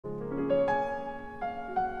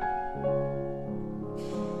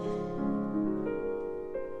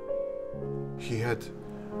had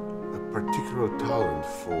a particular talent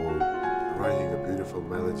for writing a beautiful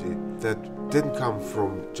melody that didn't come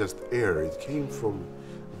from just air, it came from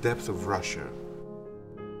depth of Russia,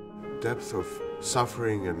 depth of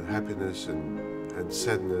suffering and happiness and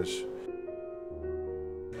sadness.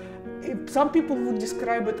 Some people would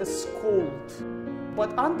describe it as cold, but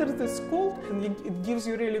under this cold, it gives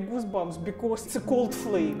you really goosebumps because it's a cold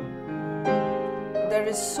flame. There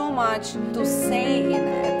is so much to say in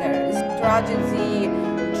it. There is tragedy,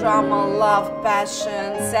 drama, love,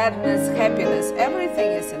 passion, sadness, happiness.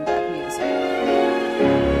 Everything is in that music.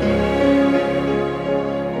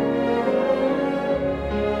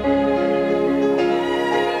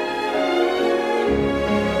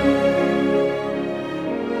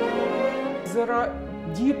 There are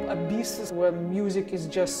deep abysses where music is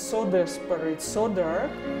just so desperate, so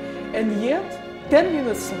dark, and yet 10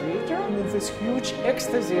 minutes later, in this huge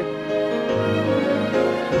ecstasy.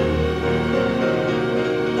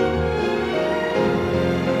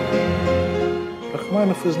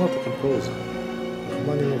 Rachmaninoff is not a composer.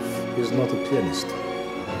 Rachmaninoff is not a pianist.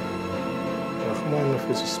 Rachmaninoff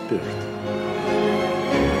is a spirit.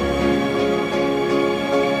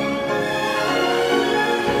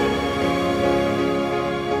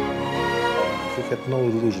 He had no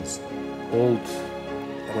illusions. Old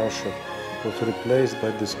Russia was replaced by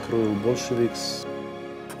these cruel Bolsheviks.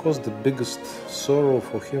 Of course, the biggest sorrow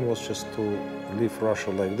for him was just to leave Russia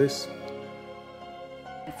like this.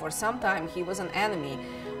 For some time, he was an enemy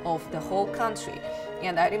of the whole country.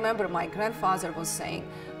 And I remember my grandfather was saying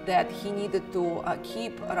that he needed to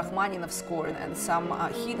keep Rachmaninoff's score in some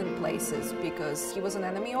hidden places because he was an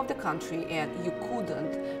enemy of the country and you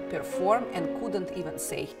couldn't perform and couldn't even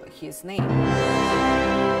say his name.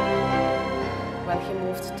 When he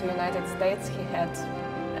moved to the United States, he had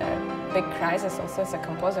a big crisis also as a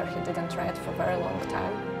composer. He didn't write for a very long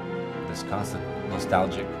time. This constant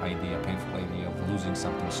nostalgic idea, painful idea of losing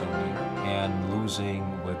something so near and losing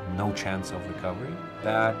with no chance of recovery,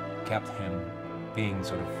 that kept him being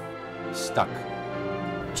sort of stuck.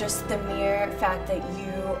 Just the mere fact that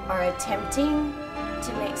you are attempting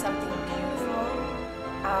to make something beautiful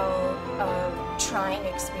out of trying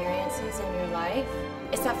experiences in your life,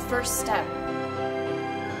 it's that first step.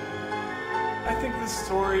 I think the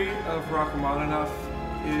story of Rachmaninoff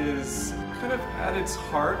is kind of at its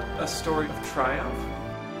heart a story of triumph.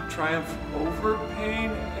 Triumph over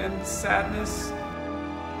pain and sadness.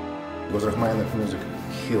 Because Rachmaninoff music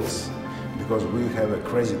heals. Because we have a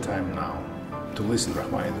crazy time now. To listen to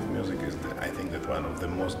Rachmaninoff music is, I think, that one of the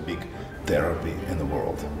most big therapy in the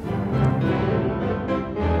world.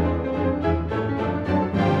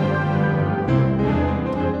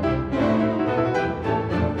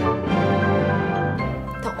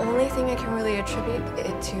 The only thing I can really attribute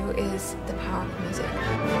it to is the power of music.